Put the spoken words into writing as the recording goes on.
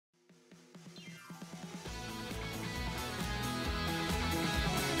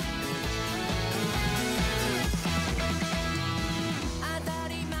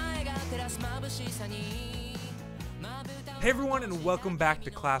Hey everyone, and welcome back to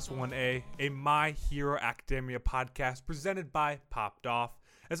Class 1A, a My Hero Academia podcast presented by Popped Off.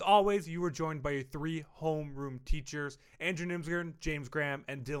 As always, you are joined by your three homeroom teachers, Andrew Nimsgren, James Graham,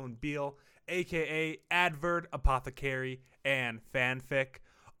 and Dylan Beal, aka Advert, Apothecary, and Fanfic.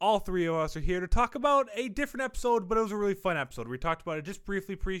 All three of us are here to talk about a different episode, but it was a really fun episode. We talked about it just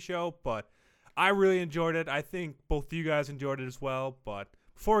briefly pre-show, but I really enjoyed it. I think both of you guys enjoyed it as well, but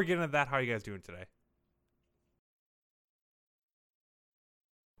before we get into that, how are you guys doing today?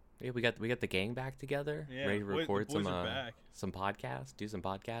 Yeah, we got the gang back together, ready to record some podcasts, do some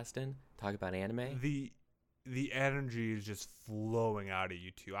podcasting, talk about anime. The energy is just flowing out of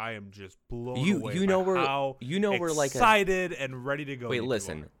you two. I am just blown away. We're like excited and ready to go. Wait,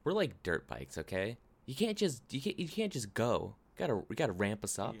 listen, we're like dirt bikes, okay? You can't just go. We gotta ramp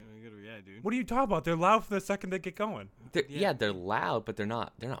us up. Yeah, dude. What are you talking about? They're loud from the second they get going. They're loud, but they're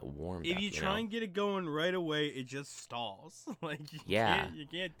not warmed up. If you try and get it going right away, it just stalls. You can't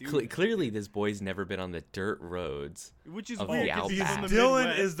do it. Clearly, this boy's never been on the dirt roads, which is of weird. The Outback.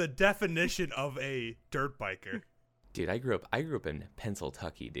 Dylan is the definition of a dirt biker. Dude, I grew up in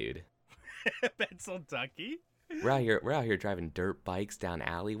Pennsylvania, dude. Pennsylvania? We're out here driving dirt bikes down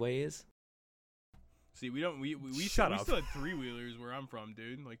alleyways. See, we Shut up. We still had three-wheelers where I'm from,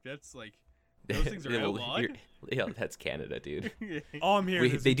 dude. Like, that's like, those things are outlawed. Yeah, that's Canada, dude. All I'm here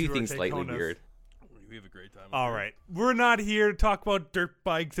They do things slightly weird. We have a great time. All right. We're not here to talk about dirt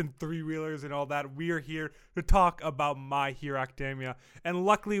bikes and three-wheelers and all that. We are here to talk about My Hero Academia. And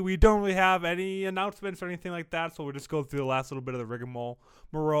luckily, we don't really have any announcements or anything like that, so we'll just go through the last little bit of the rigmarole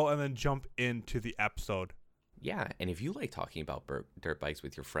and then jump into the episode. Yeah, and if you like talking about dirt bikes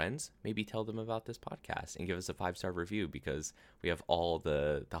with your friends, maybe tell them about this podcast and give us a 5-star review because we have all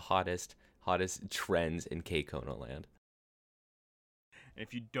the hottest trends in K-Kona land. And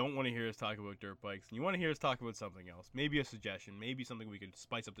if you don't want to hear us talk about dirt bikes and you want to hear us talk about something else, maybe a suggestion, maybe something we could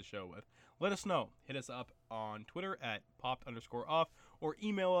spice up the show with, let us know. Hit us up on Twitter at popped_off or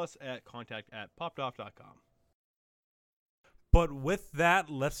email us at contact@poppedoff.com. But with that,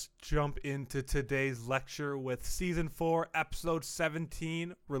 let's jump into today's lecture with Season 4, Episode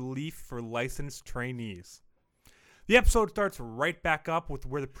 17, Relief for Licensed Trainees. The episode starts right back up with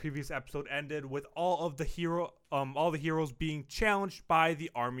where the previous episode ended, with all the heroes being challenged by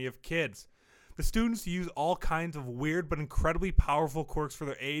the army of kids. The students use all kinds of weird but incredibly powerful quirks for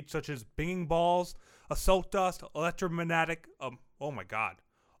their age, such as binging balls, assault dust, electromagnetic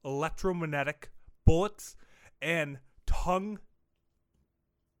bullets, and tongue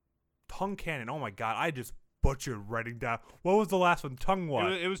cannon. Oh my god, I just butchered writing down. What was the last one? Tongue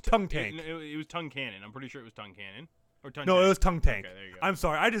what? It was tongue tank. It was tongue cannon. I'm pretty sure it was tongue cannon. Or tongue no, tank. It was tongue tank. Okay, there you go. I'm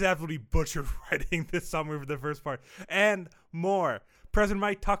sorry, I just absolutely butchered writing this summary for the first part. And more. President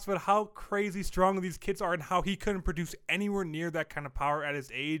Mike talks about how crazy strong these kids are and how he couldn't produce anywhere near that kind of power at his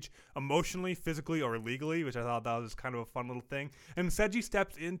age, emotionally, physically, or legally, which I thought that was kind of a fun little thing. And Seiji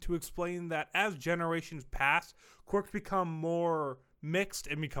steps in to explain that as generations pass, quirks become more mixed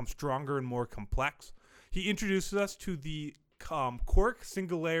and become stronger and more complex. He introduces us to the quirk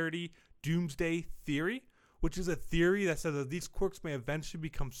singularity doomsday theory, which is a theory that says that these quirks may eventually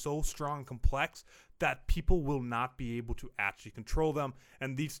become so strong and complex that people will not be able to actually control them,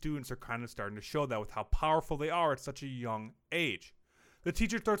 and these students are kind of starting to show that with how powerful they are at such a young age. The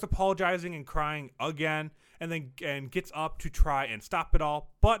teacher starts apologizing and crying again, and gets up to try and stop it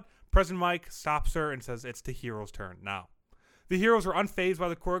all, but President Mike stops her and says it's the hero's turn now. The heroes are unfazed by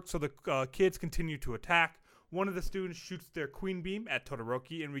the quirk, so the kids continue to attack. One of the students shoots their queen beam at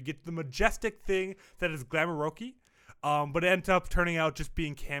Todoroki, and we get the majestic thing that is Glamooroki, but it ends up turning out just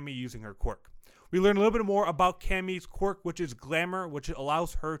being Cammy using her quirk. We learn a little bit more about Cammy's quirk, which is Glamour, which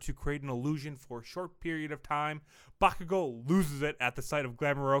allows her to create an illusion for a short period of time. Bakugo loses it at the sight of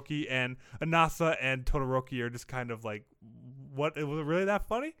Glamooroki, and Anasa and Todoroki are just kind of like, what? Was it really that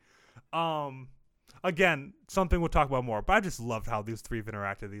funny? Again, something we'll talk about more, but I just loved how these three have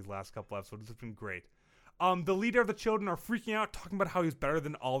interacted these last couple episodes. It's been great. The leader of the children are freaking out, talking about how he's better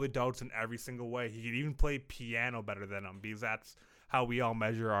than all the adults in every single way. He can even play piano better than them, because that's how we all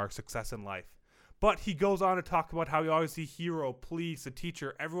measure our success in life. But he goes on to talk about how he always sees hero, police, a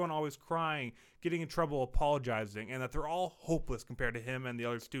teacher, everyone always crying, getting in trouble, apologizing, and that they're all hopeless compared to him and the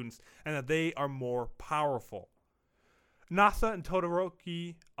other students, and that they are more powerful. Nasa and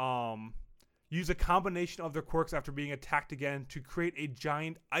Todoroki use a combination of their quirks after being attacked again to create a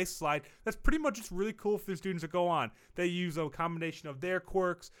giant ice slide that's pretty much just really cool for the students to go on. They use a combination of their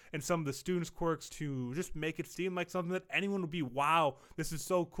quirks and some of the students' quirks to just make it seem like something that anyone would be, wow, this is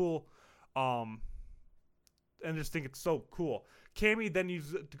so cool. And just think it's so cool. Cammy then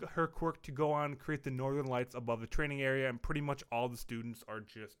uses her quirk to go on and create the northern lights above the training area, and pretty much all the students are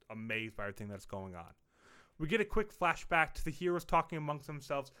just amazed by everything that's going on. We get a quick flashback to the heroes talking amongst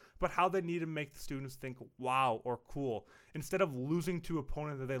themselves about how they need to make the students think wow or cool instead of losing to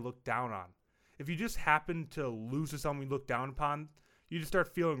opponents that they look down on. If you just happen to lose to someone you look down upon, you just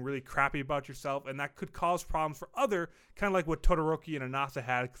start feeling really crappy about yourself, and that could cause problems for other, kind of like what Todoroki and Anasa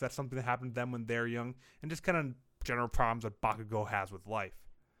had, because that's something that happened to them when they're young, and just kind of general problems that Bakugo has with life.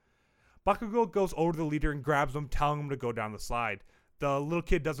 Bakugo goes over to the leader and grabs him, telling him to go down the slide. The little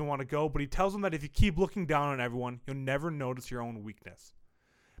kid doesn't want to go, but he tells him that if you keep looking down on everyone, you'll never notice your own weakness.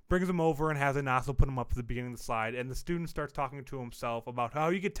 Brings him over and has Anasa put him up at the beginning of the slide, and the student starts talking to himself about how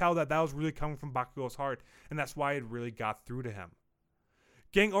you could tell that was really coming from Bakugo's heart, and that's why it really got through to him.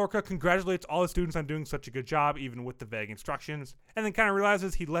 Gang Orca congratulates all the students on doing such a good job, even with the vague instructions, and then kind of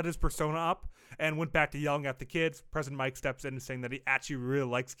realizes he let his persona up and went back to yelling at the kids. President Mike steps in and saying that he actually really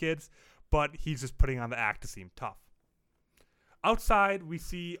likes kids, but he's just putting on the act to seem tough. Outside, we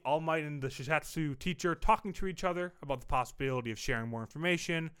see All Might and the Shishatsu teacher talking to each other about the possibility of sharing more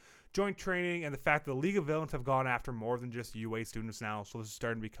information, joint training, and the fact that the League of Villains have gone after more than just UA students now, so this is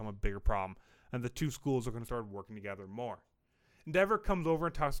starting to become a bigger problem, and the two schools are going to start working together more. Endeavor comes over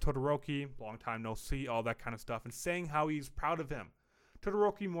and talks to Todoroki, long time no see, all that kind of stuff, and saying how he's proud of him.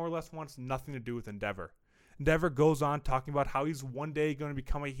 Todoroki more or less wants nothing to do with Endeavor. Endeavor goes on talking about how he's one day going to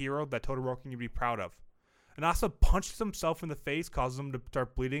become a hero that Todoroki can be proud of. Anasa punches himself in the face, causes him to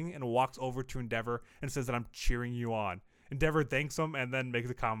start bleeding, and walks over to Endeavor and says that I'm cheering you on. Endeavor thanks him and then makes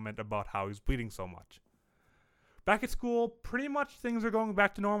a comment about how he's bleeding so much. Back at school, pretty much things are going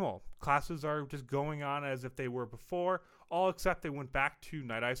back to normal. Classes are just going on as if they were before, all except they went back to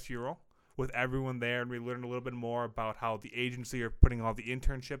Night Eye's funeral with everyone there, and we learned a little bit more about how the agency are putting all the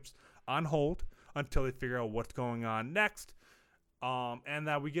internships on hold until they figure out what's going on next. And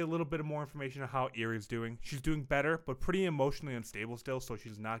that we get a little bit more information on how Erie's doing. She's doing better, but pretty emotionally unstable still, so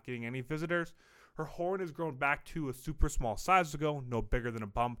she's not getting any visitors. Her horn has grown back to a super small size ago, no bigger than a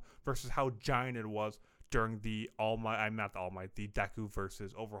bump, versus how giant it was during the the Deku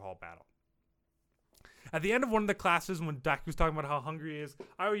versus Overhaul battle. At the end of one of the classes, when Deku's talking about how hungry he is,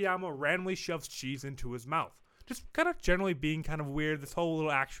 Aoyama randomly shoves cheese into his mouth. Just kind of generally being kind of weird. This whole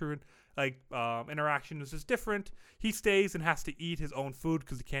little interaction is just different. He stays and has to eat his own food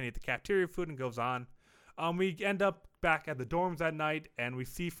because he can't eat the cafeteria food, and goes on. We end up back at the dorms that night, and we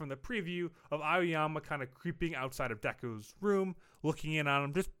see from the preview of Aoyama kind of creeping outside of Deku's room, looking in on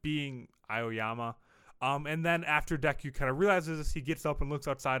him, just being Aoyama. And then after Deku kind of realizes this, he gets up and looks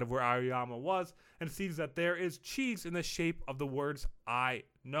outside of where Aoyama was and sees that there is cheese in the shape of the words I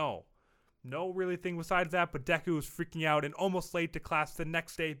know. No really thing besides that, but Deku was freaking out and almost late to class the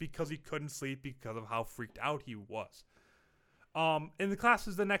next day because he couldn't sleep because of how freaked out he was. In the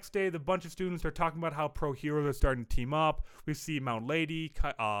classes the next day, the bunch of students are talking about how pro heroes are starting to team up. We see Mount Lady,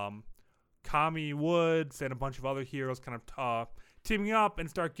 Kami Woods, and a bunch of other heroes kind of teaming up and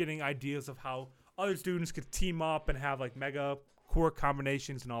start getting ideas of how other students could team up and have like mega quirk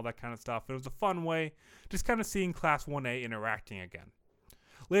combinations and all that kind of stuff. It was a fun way, just kind of seeing Class 1A interacting again.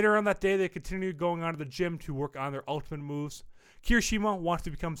 Later on that day, they continued going on to the gym to work on their ultimate moves. Kirishima wants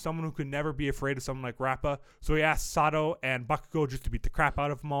to become someone who could never be afraid of someone like Rappa, so he asks Sato and Bakugo just to beat the crap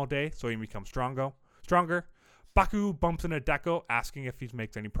out of him all day so he can become stronger. Baku bumps into Deku, asking if he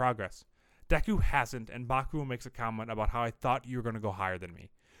makes any progress. Deku hasn't, and Bakugo makes a comment about how I thought you were going to go higher than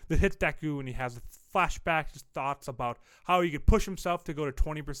me. That hits Deku, and he has a flashback, just thoughts about how he could push himself to go to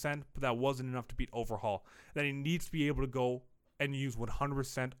 20%, but that wasn't enough to beat Overhaul. That he needs to be able to go and use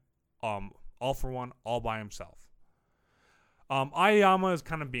 100% all for one, all by himself. Aoyama is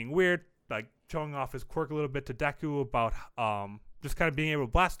kind of being weird, like showing off his quirk a little bit to Deku about just kind of being able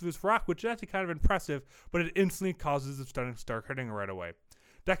to blast through his rock, which is actually kind of impressive, but it instantly causes it to start hurting right away.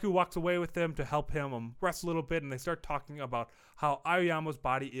 Deku walks away with him to help him rest a little bit, and they start talking about how Aoyama's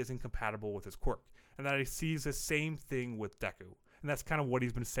body is incompatible with his quirk, and that he sees the same thing with Deku. And that's kind of what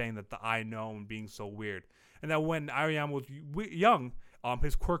he's been saying, that the I know and being so weird. And that when Aoyama was young,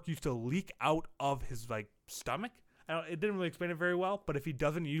 his quirk used to leak out of his stomach. It didn't really explain it very well, but if he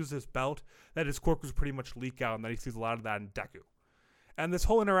doesn't use this belt, that his quirk was pretty much leak out, and that he sees a lot of that in Deku. And this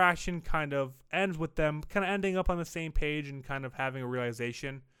whole interaction kind of ends with them kind of ending up on the same page and kind of having a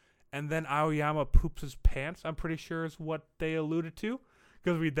realization. And then Aoyama poops his pants, I'm pretty sure is what they alluded to.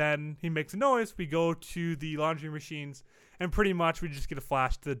 Because he makes a noise, we go to the laundry machines, and pretty much we just get a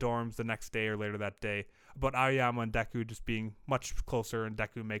flash to the dorms the next day or later that day about Aoyama and Deku just being much closer, and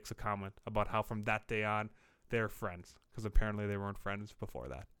Deku makes a comment about how from that day on, they're friends. Because apparently they weren't friends before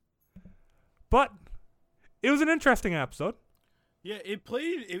that. But it was an interesting episode. Yeah,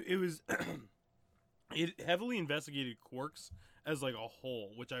 it was it heavily investigated quirks as like a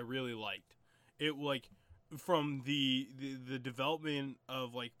whole, which I really liked. It like from the development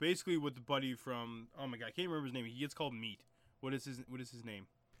of like basically with the buddy from, oh my god, I can't remember his name. He gets called Meat. What is his name?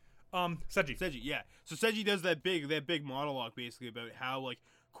 Seji. Seji, yeah. So Seji does that big monologue basically about how like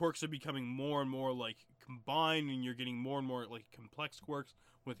quirks are becoming more and more like combined, and you're getting more and more like complex quirks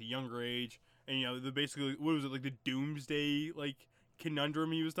with a younger age. And you know, the basically, what was it, like the doomsday like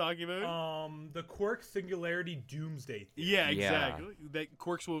conundrum he was talking about? The quirk singularity doomsday theory. Yeah, exactly. That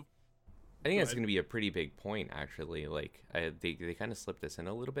quirks will. I think Go that's ahead. going to be a pretty big point, actually. Like, they kind of slipped this in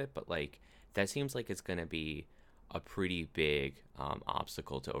a little bit, but like that seems like it's going to be a pretty big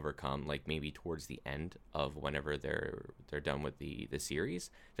obstacle to overcome. Like maybe towards the end of whenever they're done with the series,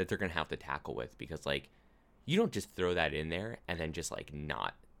 that they're going to have to tackle with, because like you don't just throw that in there and then just like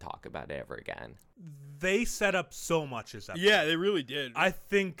not talk about it ever again. They set up so much this episode. Yeah, they really did. I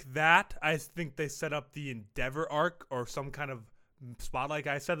think they set up the Endeavor arc or some kind of spotlight.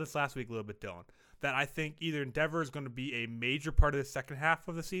 I said this last week a little bit, Dylan, that I think either Endeavor is going to be a major part of the second half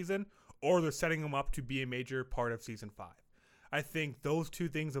of the season, or they're setting them up to be a major part of season 5. I think those two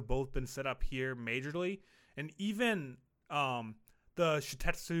things have both been set up here majorly, and even the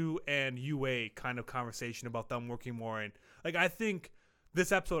Shitetsu and Yue kind of conversation about them working more in. Like, I think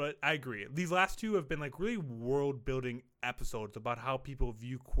this episode, I agree. These last two have been like really world building episodes about how people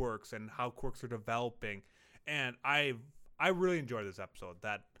view quirks and how quirks are developing, and I really enjoyed this episode.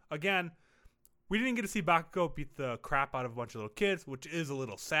 That again, we didn't get to see Bakugo beat the crap out of a bunch of little kids, which is a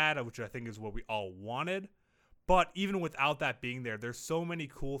little sad, which I think is what we all wanted. But even without that being there, there's so many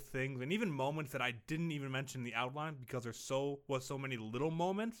cool things and even moments that I didn't even mention in the outline because there's so many little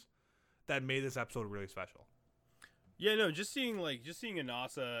moments that made this episode really special. Yeah, no, just seeing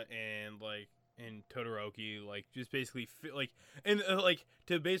Anasa and Todoroki like just basically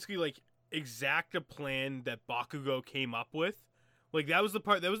to basically like exact a plan that Bakugo came up with. Like that was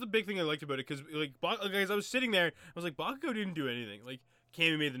the big thing I liked about it, because like as I was sitting there, I was like, Bakugo didn't do anything. Like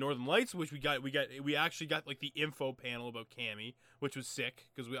Cammy made the Northern Lights, which we actually got like the info panel about Cammy, which was sick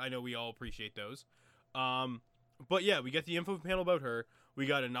because I know we all appreciate those. But yeah, we got the info panel about her. We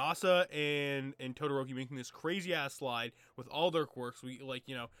got Anasa and Todoroki making this crazy ass slide with all their quirks. We like,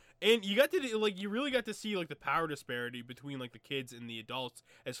 you know, and you got to like, you really got to see like the power disparity between like the kids and the adults,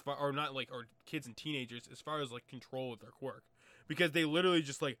 as far, or not like, or kids and teenagers, as far as like control of their quirk. Because they literally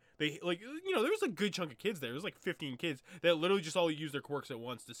just like, there was a good chunk of kids there. There was like 15 kids that literally just all used their quirks at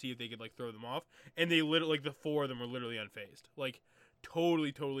once to see if they could like throw them off, and they literally, like, the 4 of them were literally unfazed, like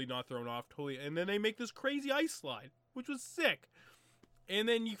totally not thrown off, and then they make this crazy ice slide, which was sick. And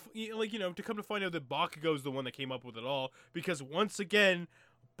then to come to find out that Bakugo is the one that came up with it all, because once again,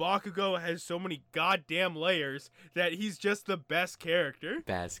 Bakugo has so many goddamn layers that he's just the best character.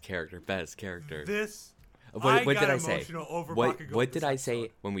 Best character. This. What did I say? Over What Bakugo did this I say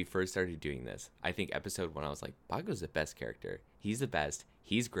episode. when we first started doing this? I think episode 1, I was like, Bakugo's the best character. He's the best.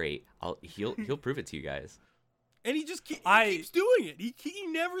 He's great. He'll prove it to you guys. And he just keeps doing it. He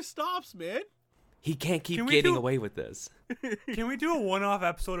never stops, man. He can't keep Can we getting do- away with this. Can we do a one-off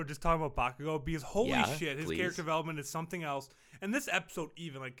episode of just talking about Bakugo? Because holy Yeah, shit, his please. character development is something else. And this episode,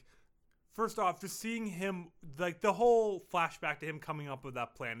 even like, first off, just seeing him, like the whole flashback to him coming up with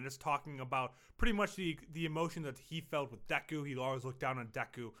that plan and just talking about pretty much the emotion that he felt with Deku. He always looked down on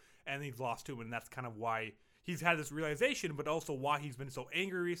Deku, and he's lost to him, and that's kind of why he's had this realization, but also why he's been so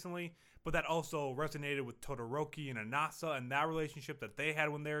angry recently. But that also resonated with Todoroki and Anasa and that relationship that they had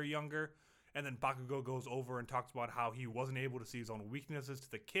when they were younger. And then Bakugo goes over and talks about how he wasn't able to see his own weaknesses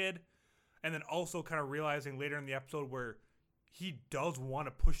to the kid. And then also kind of realizing later in the episode where he does want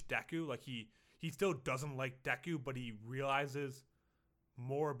to push Deku. Like he still doesn't like Deku, but he realizes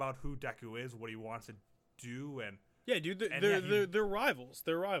more about who Deku is, what he wants to do. And Yeah, dude, And they're rivals.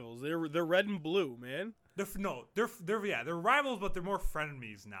 They're rivals. They're red and blue, man. they're rivals, but they're more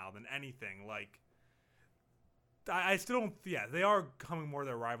frenemies now than anything. Like, I still don't. Yeah, they are becoming more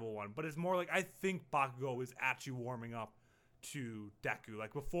their rival one, but it's more like I think Bakugo is actually warming up to Deku.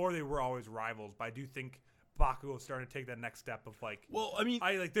 Like before, they were always rivals, but I do think Bakugo is starting to take that next step of like. Well, I mean,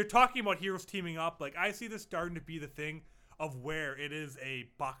 They're talking about heroes teaming up. Like I see this starting to be the thing of where it is a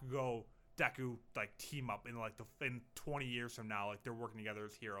Bakugo Deku like team up in 20 years from now. Like they're working together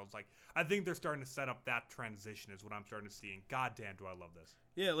as heroes. Like I think they're starting to set up that transition is what I'm starting to see. And goddamn, do I love this.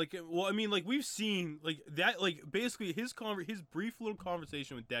 yeah, like, well, I mean, like we've seen like that, like basically his brief little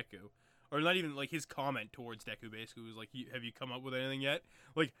conversation with Deku, or not even like his comment towards Deku, basically was like, "Have you come up with anything yet?"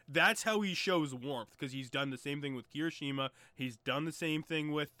 Like that's how he shows warmth, because he's done the same thing with Kirishima. He's done the same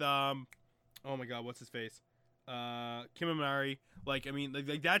thing with oh my god, what's his face? Kimimari. Like, I mean,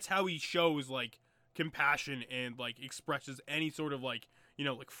 like that's how he shows like compassion and like expresses any sort of like, you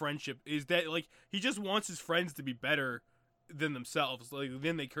know, like friendship, is that like he just wants his friends to be better than themselves, like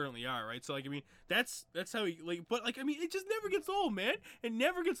than they currently are, right? So like, I mean, that's how he like, but like, I mean, it just never gets old, man. It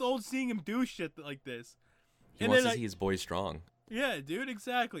never gets old seeing him do shit like this. He wants to see his boy strong. Yeah, dude,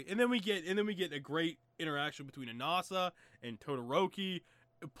 exactly. And then we get a great interaction between Anasa and Todoroki,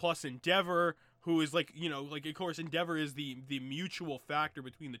 plus Endeavor, who is like, you know, like of course Endeavor is the mutual factor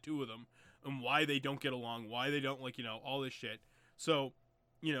between the two of them and why they don't get along, why they don't, like, you know, all this shit. So,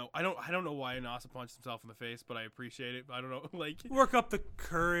 you know, I don't know why Anasa punched himself in the face, but I appreciate it. I don't know, like, work up the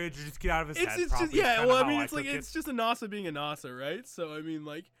courage, just get out of his head. It's just, yeah. Well, I mean, it's like it's just Anasa being Anasa, right? So I mean,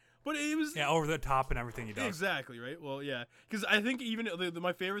 like, but it was over the top and everything he does. Exactly, right? Well, yeah, because I think even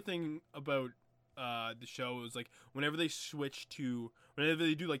my favorite thing about the show is like whenever they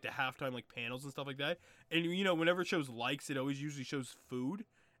do like the halftime like panels and stuff like that, and you know, whenever it shows likes, it always usually shows food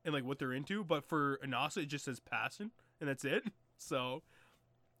and like what they're into, but for Anasa it just says passion and that's it. So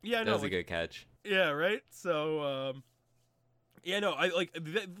yeah, that was a good catch. Yeah, right. So yeah, no, I like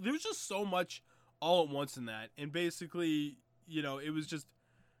there was just so much all at once in that, and basically, you know, it was just,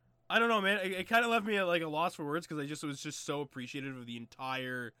 I don't know, man. It kind of left me at like a loss for words because I was just so appreciative of the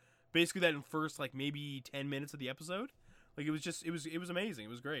entire, basically that in first like maybe 10 minutes of the episode. Like it was amazing. It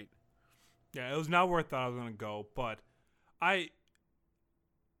was great. Yeah, it was not where I thought I was gonna go, but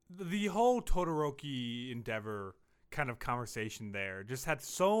the whole Todoroki Endeavor kind of conversation there just had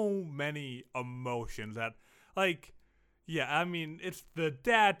so many emotions that, like, yeah, I mean, it's the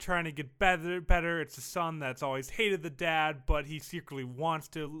dad trying to get better. It's the son that's always hated the dad, but he secretly wants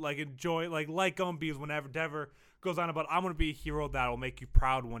to, like, enjoy, like him, because whenever Endeavor goes on about, I'm going to be a hero that'll make you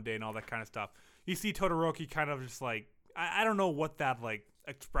proud one day and all that kind of stuff. You see Todoroki kind of just, like, I don't know what that, like,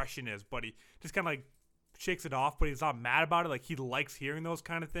 expression is, but he just kind of, like, shakes it off, but he's not mad about it. Like, he likes hearing those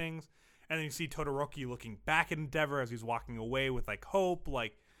kind of things. And then you see Todoroki looking back at Endeavor as he's walking away with, like, hope.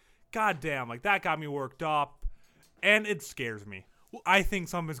 Like, goddamn, like, that got me worked up. And it scares me. I think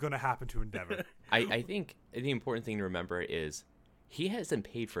something's going to happen to Endeavor. I think the important thing to remember is he hasn't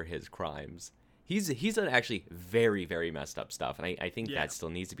paid for his crimes. He's done actually very, very messed up stuff. And I think that still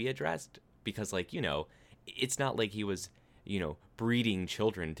needs to be addressed. Because, like, you know, it's not like he was, you know, breeding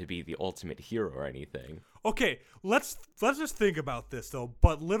children to be the ultimate hero or anything. Okay, let's just think about this, though.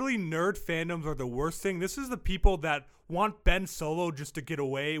 But literally, nerd fandoms are the worst thing. This is the people that want Ben Solo just to get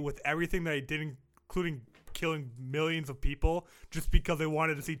away with everything that he did, including killing millions of people, just because they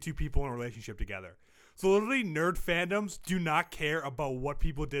wanted to see two people in a relationship together. So literally, nerd fandoms do not care about what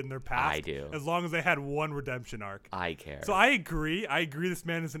people did in their past. I do. As long as they had one redemption arc. I care. So I agree this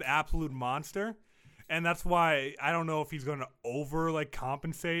man is an absolute monster. And that's why I don't know if he's going to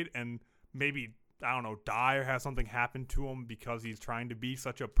compensate and maybe, I don't know, die or have something happen to him because he's trying to be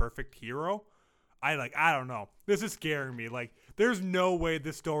such a perfect hero. I don't know. This is scaring me. Like, there's no way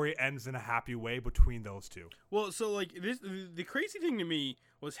this story ends in a happy way between those two. Well, so like the crazy thing to me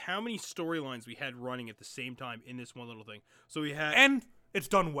was how many storylines we had running at the same time in this one little thing. So we had, and it's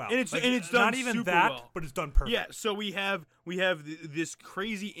done well. And it's done not even super that, well. but it's done perfect. Yeah. So we have this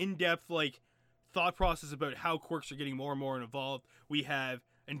crazy in-depth like thought process about how quirks are getting more and more involved. We have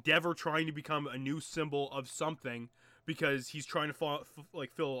Endeavor trying to become a new symbol of something because he's trying to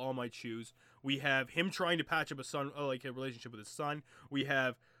fill All Might's shoes. We have him trying to patch up a relationship with his son. We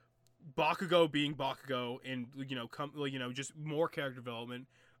have Bakugo being Bakugo, and just more character development.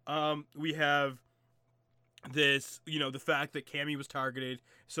 We have this, the fact that Cammy was targeted,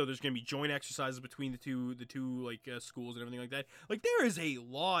 so there's going to be joint exercises between the two schools and everything like that. Like, there is a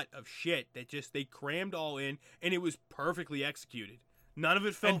lot of shit that just they crammed all in, and it was perfectly executed. None of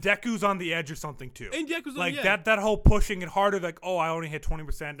it felt. And Deku's on the edge or something too. And Deku's that whole pushing it harder. Like, oh, I only hit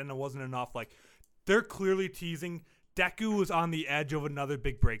 20% and it wasn't enough. Like, they're clearly teasing. Deku is on the edge of another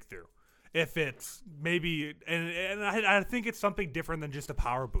big breakthrough. If it's maybe, and I think it's something different than just a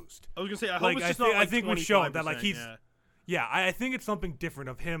power boost. I was gonna say, I hope it's just not like 25%. I think we showed that, like, he's. Yeah, I think it's something different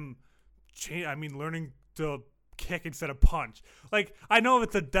of him. Learning to kick instead of punch. Like, I know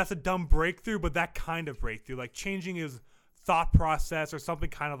that's a dumb breakthrough, but that kind of breakthrough, like changing his thought process or something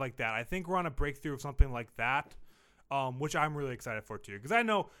kind of like that. I think we're on a breakthrough of something like that, which I'm really excited for too. Because I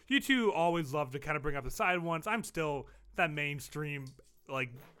know you two always love to kind of bring up the side ones. I'm still that mainstream like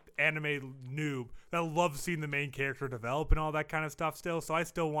anime noob that loves seeing the main character develop and all that kind of stuff still. So I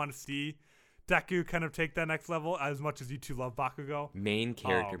still want to see Deku kind of take that next level as much as you two love Bakugo. Main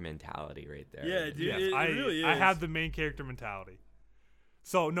character mentality right there. Yeah, dude, yes, it really is. I have the main character mentality.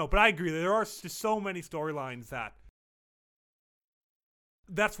 So no, but I agree. There are just so many storylines that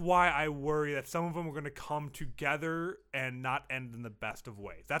that's why I worry that some of them are going to come together and not end in the best of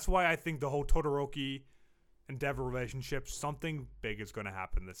ways. That's why I think the whole Todoroki Endeavor relationship, something big is going to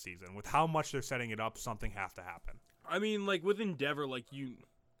happen this season. With how much they're setting it up, something has to happen. I mean, like with Endeavor, like you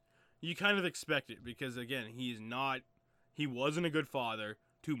kind of expect it because again, he wasn't a good father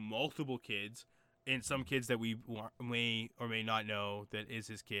to multiple kids, and some kids that we may or may not know that is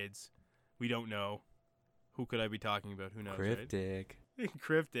his kids. We don't know. Who could I be talking about? Who knows? Cryptic. Right?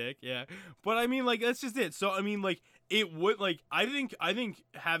 Cryptic, yeah. But I mean, like that's just it. So I mean, like it would, like I think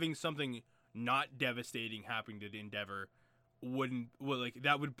having something not devastating happening to Endeavor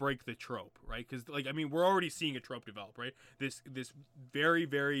that would break the trope, right? Because like I mean, we're already seeing a trope develop, right? This very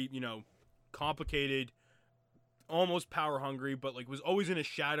very complicated, almost power hungry, but like was always in a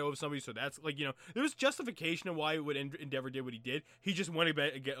shadow of somebody. So that's like there was justification of why Endeavor did what he did. He just went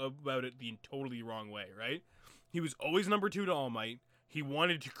about it the totally wrong way, right? He was always number 2 to All Might. He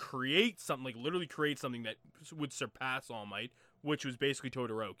wanted to create something, like literally create something that would surpass All Might, which was basically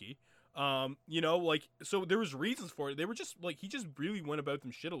Todoroki. Like so there was reasons for it. They were just like he just really went about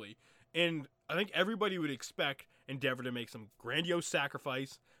them shittily, and I think everybody would expect Endeavor to make some grandiose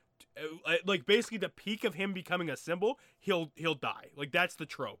sacrifice. Like basically the peak of him becoming a symbol, he'll die. Like that's the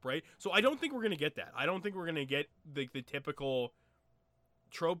trope, right? So I don't think we're gonna get that. I don't think we're gonna get the typical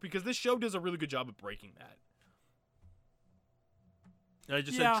trope because this show does a really good job of breaking that. And I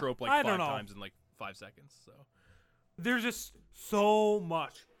just said trope like 5 times in like 5 seconds. So there's just so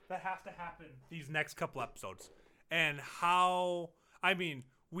much that has to happen these next couple episodes, and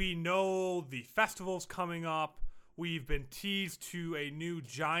we know the festival's coming up. We've been teased to a new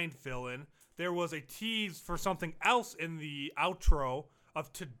giant villain. There was a tease for something else in the outro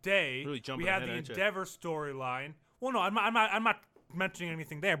of today. Really jumping we had ahead, the Endeavor storyline. Well, no, I'm not mentioning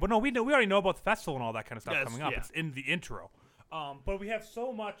anything there. But no, we already know about the festival and all that kind of stuff coming up. Yeah. It's in the intro. But we have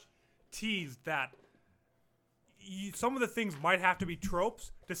so much tease that some of the things might have to be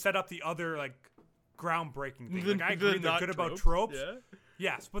tropes to set up the other like groundbreaking things. Like I agree they're good about tropes. Yeah.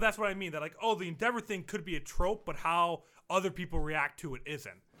 Yes, but that's what I mean. That like, the Endeavor thing could be a trope, but how other people react to it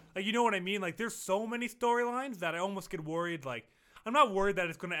isn't. Like, you know what I mean? Like, there's so many storylines that I almost get worried. Like, I'm not worried that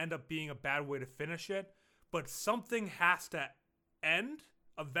it's going to end up being a bad way to finish it, but something has to end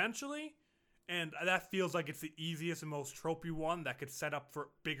eventually, and that feels like it's the easiest and most tropey one that could set up for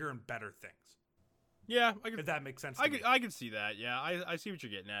bigger and better things. Yeah, if that makes sense. I could see that. Yeah, I see what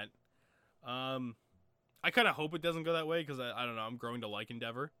you're getting at. I kind of hope it doesn't go that way because I don't know. I'm growing to like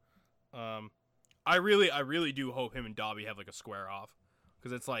Endeavor. I really do hope him and Dobby have like a square off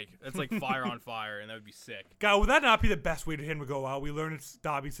because it's like fire on fire, and that would be sick. God, would that not be the best way to him to go out? We learn it's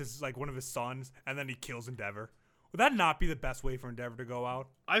Dobby's like one of his sons, and then he kills Endeavor. Would that not be the best way for Endeavor to go out?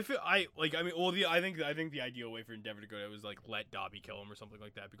 I think the ideal way for Endeavor to go out was like let Dobby kill him or something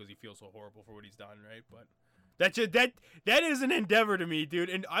like that because he feels so horrible for what he's done, right? But that is an Endeavor to me, dude.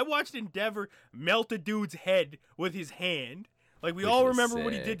 And I watched Endeavor melt a dude's head with his hand. Like we all remember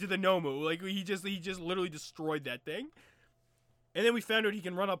what he did to the Nomu. Like he just literally destroyed that thing. And then we found out he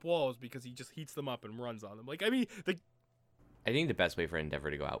can run up walls because he just heats them up and runs on them. Like I think the best way for Endeavor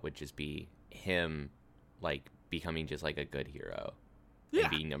to go out would just be him like becoming just like a good hero. Yeah.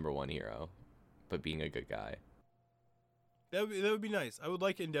 And being number 1 hero, but being a good guy. That would be nice. I would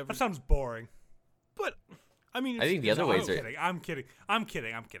like Endeavor. That sounds boring. But I mean, I think the other ways are. I'm kidding.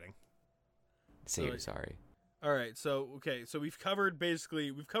 Say you're sorry. All right, so we've covered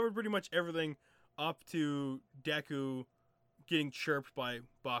pretty much everything up to Deku getting chirped by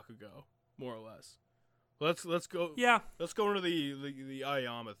Bakugo, more or less. Let's go. Yeah. Let's go into the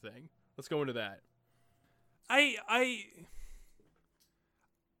Aoyama thing. Let's go into that. I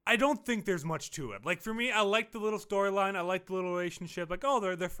don't think there's much to it. Like for me, I like the little storyline. I like the little relationship. Like,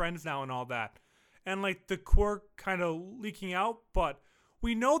 they're friends now and all that. And like the quirk kind of leaking out, but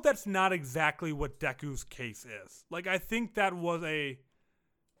we know that's not exactly what Deku's case is. Like I think that was a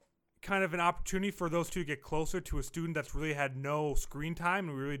kind of an opportunity for those two to get closer to a student that's really had no screen time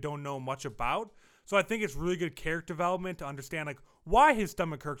and we really don't know much about. So I think it's really good character development to understand like why his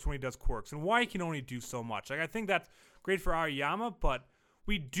stomach hurts when he does quirks and why he can only do so much. Like I think that's great for Aoyama, but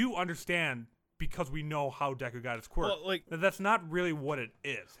we do understand because we know how Deku got his quirk. Well, like, that's not really what it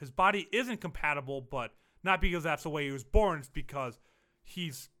is. His body isn't compatible, but not because that's the way he was born. It's because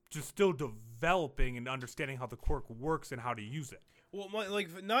he's just still developing and understanding how the quirk works and how to use it. Well,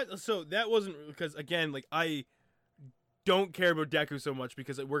 that wasn't because again, like I don't care about Deku so much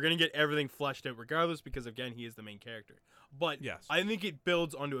because we're gonna get everything fleshed out regardless because again he is the main character. But yes. I think it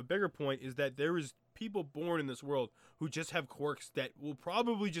builds onto a bigger point is that there is people born in this world who just have quirks that will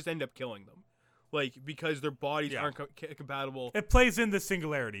probably just end up killing them. like because their bodies Yeah. aren't compatible. It plays in the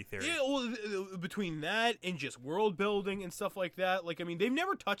singularity theory. Yeah, well, between that and just world building and stuff like that, like I mean, they've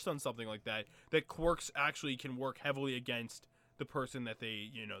never touched on something like that quirks actually can work heavily against the person that they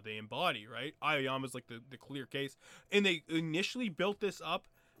embody, right? Aoyama's like the clear case, and they initially built this up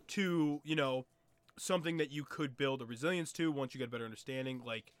to something that you could build a resilience to once you get a better understanding,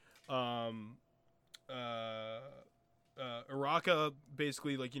 like Araka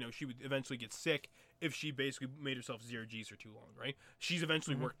basically, like, she would eventually get sick if she basically made herself 0Gs for too long, right? She's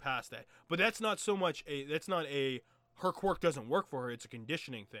eventually worked past that. But that's not so much her quirk doesn't work for her, it's a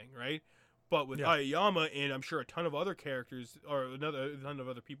conditioning thing, right? But with Aoyama, and I'm sure a ton of other characters, or a ton of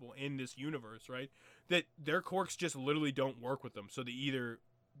other people in this universe, right, that their quirks just literally don't work with them. So they either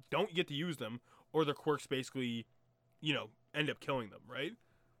don't get to use them, or their quirks basically, end up killing them, right?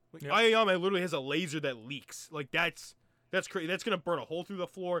 Like, Aoyama literally has a laser that leaks. Like, that's crazy. That's going to burn a hole through the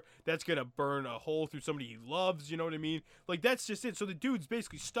floor. That's going to burn a hole through somebody he loves, you know what I mean? Like, that's just it. So the dude's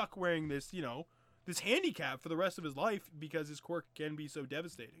basically stuck wearing this, this handicap for the rest of his life because his quirk can be so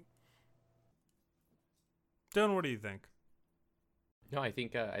devastating. Dylan, what do you think? No, I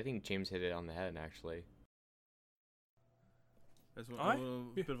think James hit it on the head, actually. That's a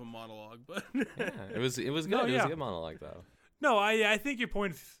bit of a monologue, but yeah, it was good. No, it was a good monologue, though. No, I think your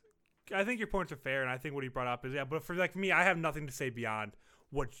points are fair, and I think what he brought up is but for like me, I have nothing to say beyond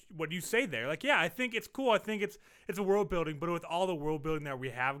what you say there. Like, I think it's cool. I think it's a world building, but with all the world building that we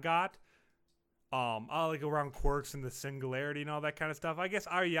have got, like around quirks and the singularity and all that kind of stuff, I guess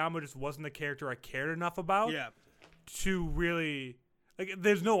Aoyama just wasn't the character I cared enough about. Yeah. To really, like,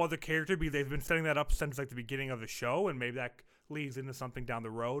 there's no other character because they've been setting that up since like the beginning of the show, and maybe that leads into something down the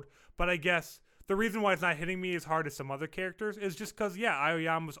road. But I guess the reason why it's not hitting me as hard as some other characters is just because,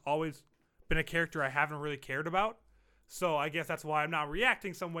 Aoyama's always been a character I haven't really cared about. So I guess that's why I'm not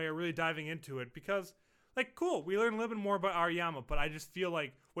reacting some way or really diving into it, because, like, cool, we learn a little bit more about Aoyama, but I just feel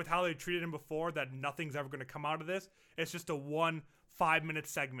like with how they treated him before, that nothing's ever going to come out of this. It's just a 5-minute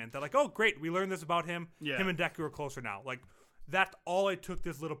segment. They're like, oh, great, we learned this about him. Yeah. Him and Deku are closer now. Like, that's all I took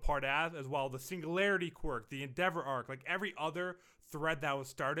this little part as well. The singularity quirk, the Endeavor arc, like every other thread that was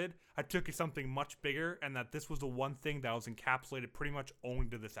started, I took it something much bigger, and that this was the one thing that was encapsulated pretty much only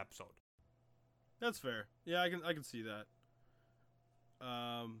to this episode. That's fair. Yeah, I can see that.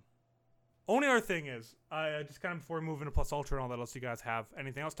 Only other thing is, I just kind of before we move into Plus Ultra and all that else you guys have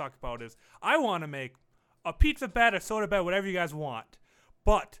anything else to talk about is, I want to make a pizza bet, a soda bet, whatever you guys want.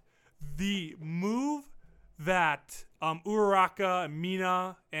 But the move that Uraraka,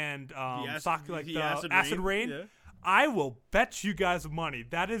 Mina, and Saki, like the acid rain, yeah. I will bet you guys money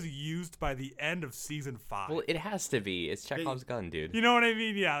that is used by the end of season 5. Well, it has to be. It's Chekhov's gun, dude. You know what I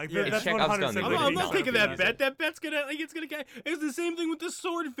mean? Yeah, like Yeah, that's Chekhov's 100%. gun. I'm not Not taking gonna that be bet. That bet's gonna It's the same thing with the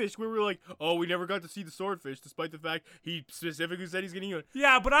swordfish, where we're like, oh, we never got to see the swordfish, despite the fact he specifically said he's getting it.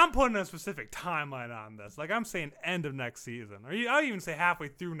 Yeah, but I'm putting a specific timeline on this. Like, I'm saying end of next season, or I'll even say halfway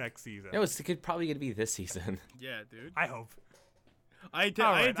through next season. No, it's probably gonna be this season. Yeah, dude. I hope. I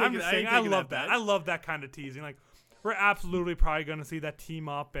love that. I love that kind of teasing. Like, we're absolutely probably going to see that team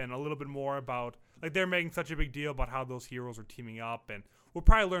up and a little bit more about, like, they're making such a big deal about how those heroes are teaming up, and we'll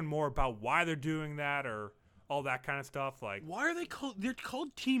probably learn more about why they're doing that or all that kind of stuff. Like, Why are they called? They're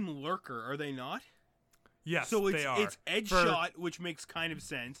called Team Lurker, are they not? yes, So they are. it's Edgeshot, which makes kind of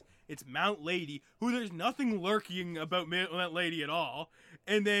sense. It's Mount Lady, who there's nothing lurking about Mount Lady at all,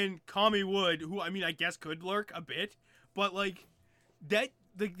 and then Kami Wood, who I guess could lurk a bit, but like that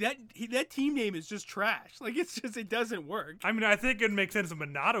team name is just trash. Like, it doesn't work. I think it makes sense if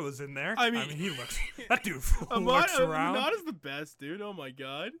Minato is in there. He looks, that dude looks around. Minato's the best, dude. Oh my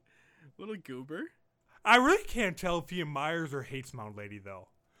god, little goober. I really can't tell if he admires or hates Mount Lady though.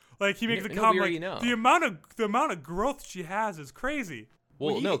 Like, he makes a No, comment we like already know. the amount of growth she has is crazy.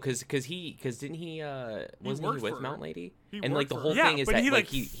 Well, Well, no, because didn't he wasn't he worked with for Mount her. He He and like worked the for whole her. Yeah, thing is but that he, like like,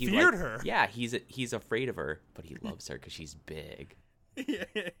 he feared her. Yeah, he's afraid of her, but he loves her because she's big. Yeah,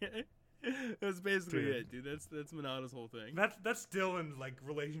 that's basically Dude. it, dude. That's Minato's whole thing. That's still in like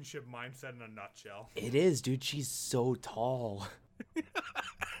relationship mindset in a nutshell. It is, dude. She's so tall.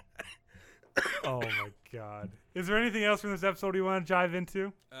 Oh my god. Is there anything else from this episode you want to dive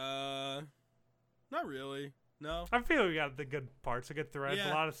into? Not really. No. I feel we got the good parts, the good threads,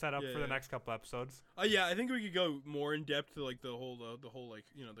 Yeah. a lot of setup Yeah, for the yeah. next couple episodes. Yeah, I think we could go more in depth to like the whole like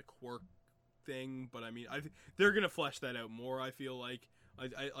the quirk thing, but they're gonna flesh that out more. I feel like I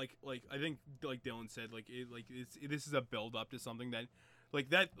think like Dylan said, this is a build up to something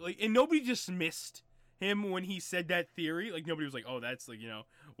that and nobody dismissed him when he said that theory. Like, nobody was like, oh, that's like,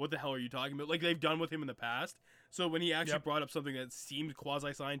 what the hell are you talking about? Like, they've done with him in the past. So when he actually Yep. brought up something that seemed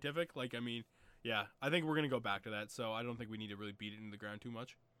quasi scientific, yeah, I think we're gonna go back to that. So I don't think we need to really beat it into the ground too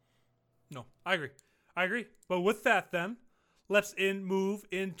much. No, I agree. But with that, then, let's move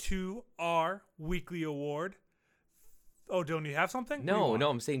into our weekly award. Oh, don't you have something? What do you No, want?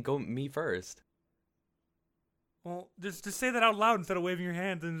 I'm saying go me first. Well, just say that out loud instead of waving your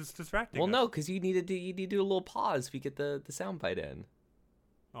hands and just distracting Well, us. no, because you need to do a little pause if you get the soundbite in.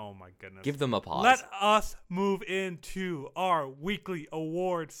 Oh my goodness. Give them a pause. Let us move into our weekly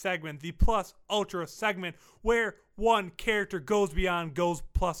award segment, the Plus Ultra segment, where one character goes beyond, goes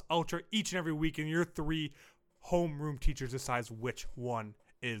Plus Ultra each and every week, and your 3 homeroom teachers decides which one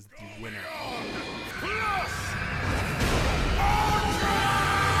is the winner.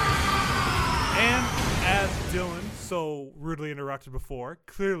 And as Dylan so rudely interrupted before,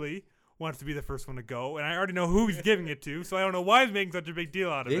 clearly wants to be the first one to go, and I already know who he's giving it to, so I don't know why he's making such a big deal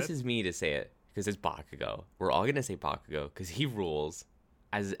out of This it. is me to say it because it's Bakugo. We're all gonna say Bakugo because he rules.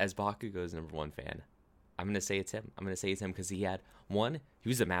 As Bakugo's #1 fan, I'm gonna say it's him. I'm gonna say it's him because he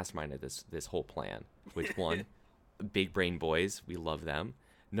was the mastermind of this whole plan. Which one? Big brain boys, we love them.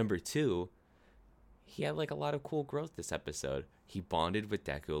 Number 2, he had like a lot of cool growth this episode. He bonded with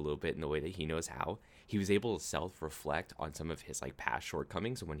Deku a little bit in the way that he knows how. He was able to self-reflect on some of his like past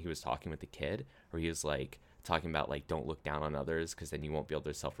shortcomings. And when he was talking with the kid, where he was like talking about like don't look down on others because then you won't be able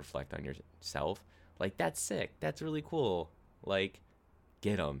to self-reflect on yourself. Like that's sick. That's really cool. Like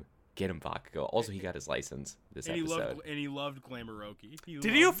get him Bakugo. Also, he got his license this episode. He loved Glamouroki.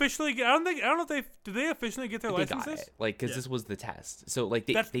 Did he officially get? I don't know if did they officially get their They got licenses? it. Like because Yeah. this was the test. So like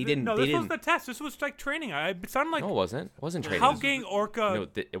they This didn't. was the test. This was like training. It sounded like No, it wasn't. It wasn't training. how Gang Orca. No,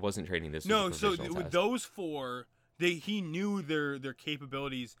 it wasn't training. This No, was so the provisional test. those 4, he knew their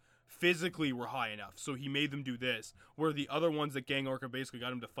capabilities physically were high enough, so he made them do this. Where the other ones that Gang Orca basically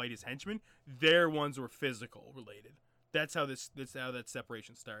got him to fight his henchmen, their ones were physical related. That's how that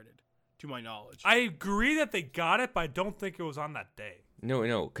separation started, to my knowledge. I agree that they got it, but I don't think it was on that day.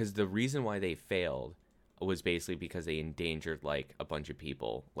 No, because the reason why they failed was basically because they endangered like a bunch of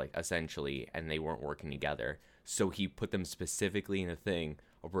people, like essentially, and they weren't working together. So he put them specifically in a thing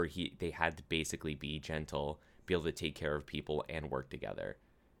where they had to basically be gentle, be able to take care of people, and work together.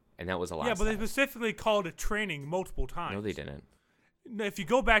 And that was the last. Yeah, but they test. specifically called it training multiple times. No, they didn't. If you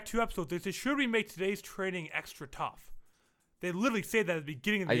go back 2 episodes, they say, should we make today's training extra tough? They literally say that at the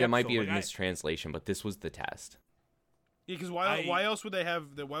beginning of the episode. That might be a Like, mistranslation, but this was the test. Yeah, because why else would they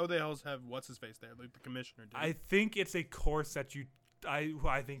have why would they else have what's his face there, like the commissioner did? I think it's a course that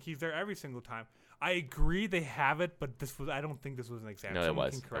I think he's there every single time. I agree they have it, but I don't think this was an exam. No, it Someone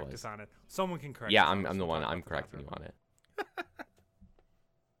was. can It correct was. us on it. Someone can correct Yeah, us on I'm this. the We'll one. talk I'm about correcting this you after.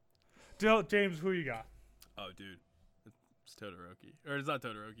 on it. James, who you got? Oh, dude, it's Todoroki, or it's not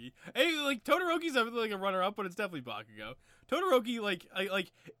Todoroki. Hey, like Todoroki's like a runner-up, but it's definitely Bakugo. Todoroki,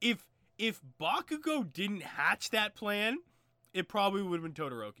 if Bakugo didn't hatch that plan, it probably would have been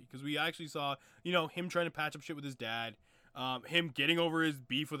Todoroki, because we actually saw him trying to patch up shit with his dad, him getting over his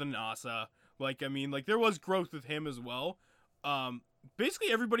beef with Anasa. There was growth with him as well.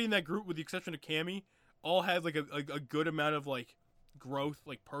 Basically everybody in that group, with the exception of Cammy, all had like a good amount of like growth,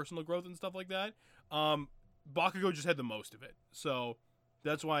 like personal growth and stuff like that. Bakugo just had the most of it, so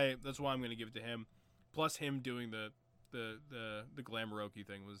that's why I'm gonna give it to him. Plus, him doing the Glamouroki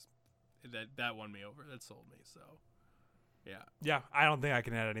thing was that won me over. That sold me. So, yeah. Yeah, I don't think I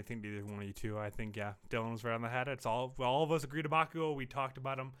can add anything to either one of you two. I think Dylan was right on the head. It's all of us agree to Bakugo. We talked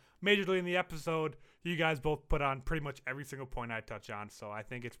about him majorly in the episode. You guys both put on pretty much every single point I touch on, so I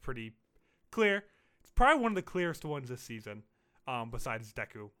think it's pretty clear. It's probably one of the clearest ones this season, besides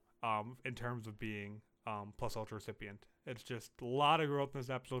Deku, in terms of being Plus Ultra recipient. It's just a lot of growth in this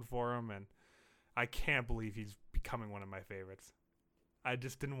episode for him, and I can't believe he's becoming one of my favorites. I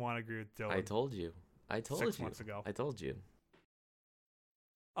just didn't want to agree with Dylan. I told you. 6 months ago. I told you.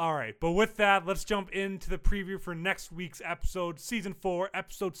 All right, but with that, let's jump into the preview for next week's episode. Season 4,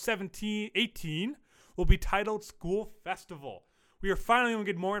 episode 18 will be titled School Festival. We are finally going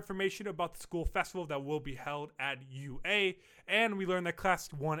to get more information about the school festival that will be held at UA, and we learned that Class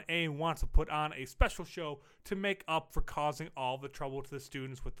 1A wants to put on a special show to make up for causing all the trouble to the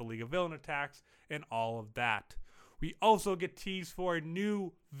students with the League of Villain attacks and all of that. We also get teased for a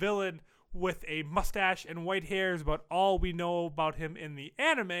new villain with a mustache and white hairs, about all we know about him in the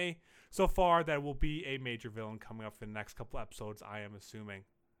anime so far. That will be a major villain coming up for the next couple episodes, I am assuming.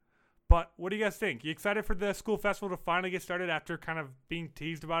 But what do you guys think? You excited for the school festival to finally get started after kind of being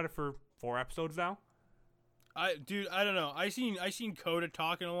teased about it for 4 episodes now? I don't know. I seen Coda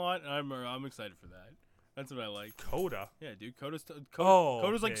talking a lot, and I'm excited for that. That's what I like. Coda. Yeah, dude. Coda's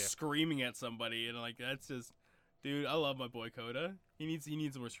like yeah. screaming at somebody, and like that's just, dude. I love my boy Coda. He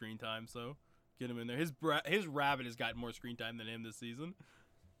needs more screen time, so Get him in there. His rabbit has gotten more screen time than him this season.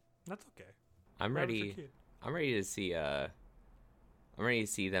 That's okay. I'm Rabbits are ready. cute. I'm ready to see. I'm ready to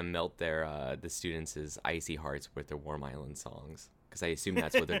see them melt their the students' icy hearts with their Warm Island songs, because I assume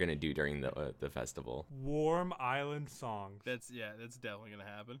that's what they're gonna do during the festival. Warm Island songs. That's definitely gonna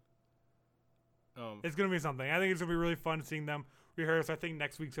happen. It's gonna be something. I think it's gonna be really fun seeing them rehearse. I think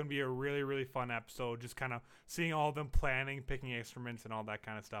next week's gonna be a really, really fun episode. Just kind of seeing all of them planning, picking instruments, and all that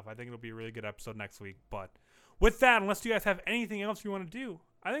kind of stuff. I think it'll be a really good episode next week. But with that, unless you guys have anything else you want to do,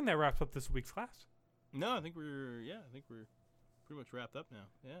 I think that wraps up this week's class. No, I think we're pretty much wrapped up now.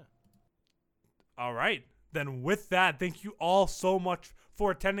 Yeah. All right. Then with that, thank you all so much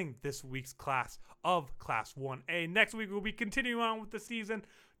for attending this week's class of Class 1A. Next week, we'll be continuing on with the season,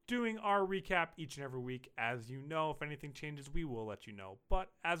 doing our recap each and every week. As you know, if anything changes, we will let you know. But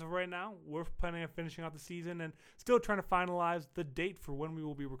as of right now, we're planning on finishing out the season and still trying to finalize the date for when we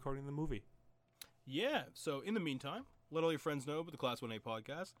will be recording the movie. Yeah. So in the meantime, let all your friends know about the Class 1A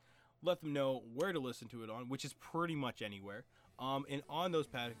podcast. Let them know where to listen to it on, which is pretty much anywhere. And on those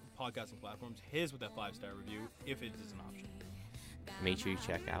podcasting platforms, his with that 5-star review, if it is an option. Make sure you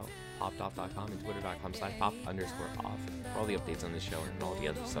check out popoff.com and twitter.com/pop_off for all the updates on the show and all the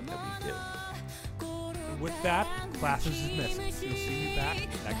other stuff that we do. And with that, class is dismissed. You'll see me back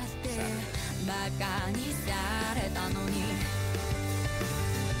next Saturday.